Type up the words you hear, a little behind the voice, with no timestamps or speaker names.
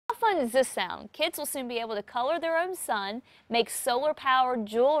fun does this sound? Kids will soon be able to color their own sun, make solar-powered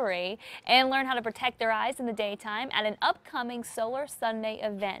jewelry, and learn how to protect their eyes in the daytime at an upcoming Solar Sunday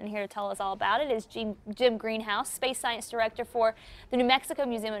event. And here to tell us all about it is Jim Greenhouse, Space Science Director for the New Mexico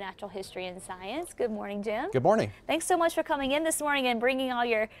Museum of Natural History and Science. Good morning, Jim. Good morning. Thanks so much for coming in this morning and bringing all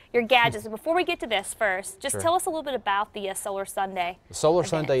your gadgets. Before we get to this first, just tell us a little bit about the Solar Sunday. The Solar event.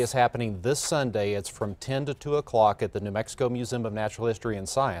 Sunday is happening this Sunday. It's from 10 to 2 o'clock at the New Mexico Museum of Natural History and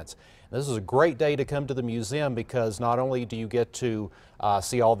Science. This is a great day to come to the museum because not only do you get to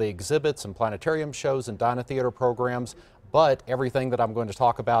see all the exhibits and planetarium shows and Dinah Theater programs, but everything that I'm going to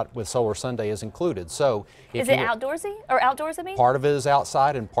talk about with Solar Sunday is included. So, is it outdoorsy or outdoors? I mean, part of it is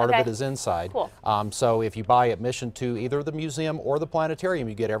outside and part of it is inside. Cool. So if you buy admission to either the museum or the planetarium,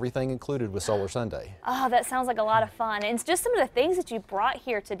 you get everything included with Solar Sunday. Oh, that sounds like a lot of fun. And it's just some of the things that you brought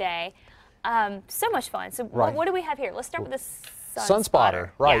here today. So much fun. So what do we have here? Let's start with this sun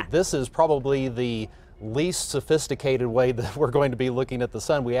spotter. Right. Yeah. This is probably the least sophisticated way that we're going to be looking at the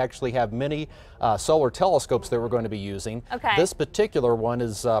sun. We actually have many solar telescopes that we're going to be using. Okay. This particular one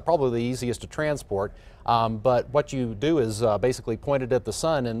is probably the easiest to transport, but what you do is basically point it at the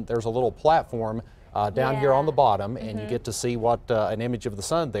sun, and there's a little platform down here on the bottom, and you get to see what an image of the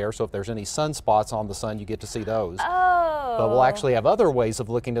sun there. So if there's any sunspots on the sun, you get to see those. Oh. But we'll actually have other ways of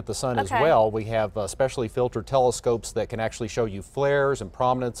looking at the sun as well. We have specially filtered telescopes that can actually show you flares and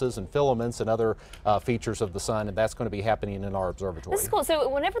prominences and filaments and other features of the sun, and that's going to be happening in our observatory. This is cool. So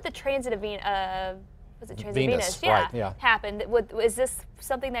whenever the transit of Venus, happened, is this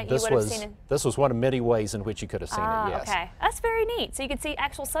something that you would have seen? This was one of many ways in which you could have seen it, yes. Okay, that's very neat. So you can see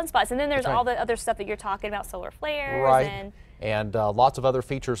actual sunspots, and then there's all the other stuff that you're talking about, solar flares. Right. And lots of other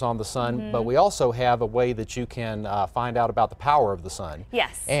features on the sun, but we also have a way that you can find out about the power of the sun.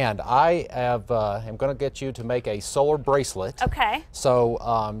 Yes. And I am going to get you to make a solar bracelet. Okay.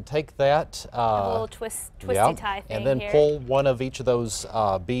 So take that. A little twisty tie thing and then here. pull one of each of those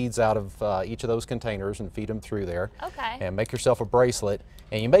beads out of each of those containers and feed them through there. Okay. And make yourself a bracelet.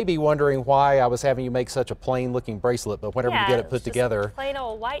 And you may be wondering why I was having you make such a plain looking bracelet, but whenever you get it put together, plain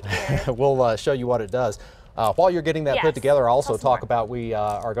old white here. we'll show you what it does. While you're getting that put together, I'll also talk about we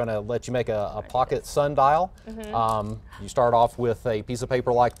are going to let you make a pocket sundial. You start off with a piece of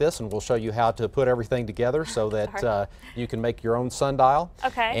paper like this, and we'll show you how to put everything together so that you can make your own sundial.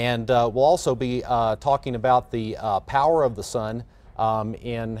 Okay. And we'll also be talking about the power of the sun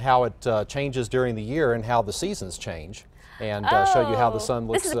and how it changes during the year and how the seasons change. And show you how the sun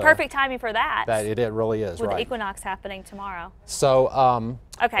looks. This is the perfect timing for that. It really is, with the equinox happening tomorrow. So,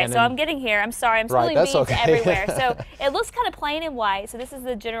 okay, so I'm getting here. I'm sorry, I'm spilling beads everywhere. So it looks kind of plain and white. So this is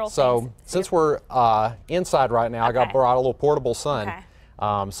the general thing. So since we're inside right now, I brought a little portable sun.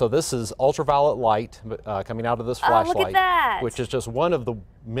 Okay. So this is ultraviolet light coming out of this flashlight, look at that. which is just one of the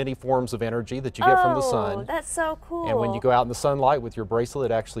many forms of energy that you get from the sun. Oh, that's so cool. And when you go out in the sunlight with your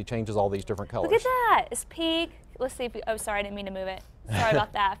bracelet, it actually changes all these different colors. Look at that. It's pink. Let's see if oh, sorry, I didn't mean to move it. Sorry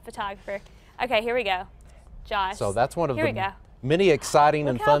about that, photographer. Okay, here we go. Josh. So that's one of the many exciting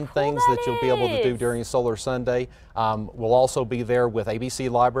and fun things that you'll be able to do during Solar Sunday. We'll also be there with ABC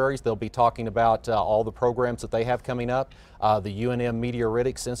Libraries. They'll be talking about all the programs that they have coming up. The UNM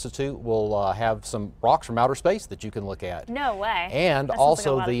Meteoritics Institute will have some rocks from outer space that you can look at. No way. And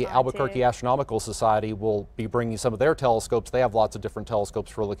also the Albuquerque Astronomical Society will be bringing some of their telescopes. They have lots of different telescopes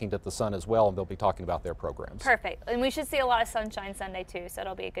for looking at the sun as well, and they'll be talking about their programs. Perfect. And we should see a lot of sunshine Sunday too, so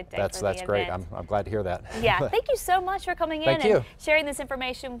it'll be a good day for the event. That's great. I'm glad to hear that. Yeah, thank you so much for coming in and sharing this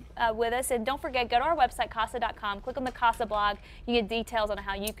information with us. And don't forget, go to our website, casa.com, click on the Casa blog. You get details on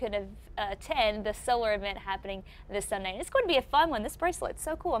how you could attend the solar event happening this Sunday. And it's going to be a fun one. This bracelet's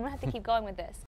so cool. I'm going to have to keep going with this.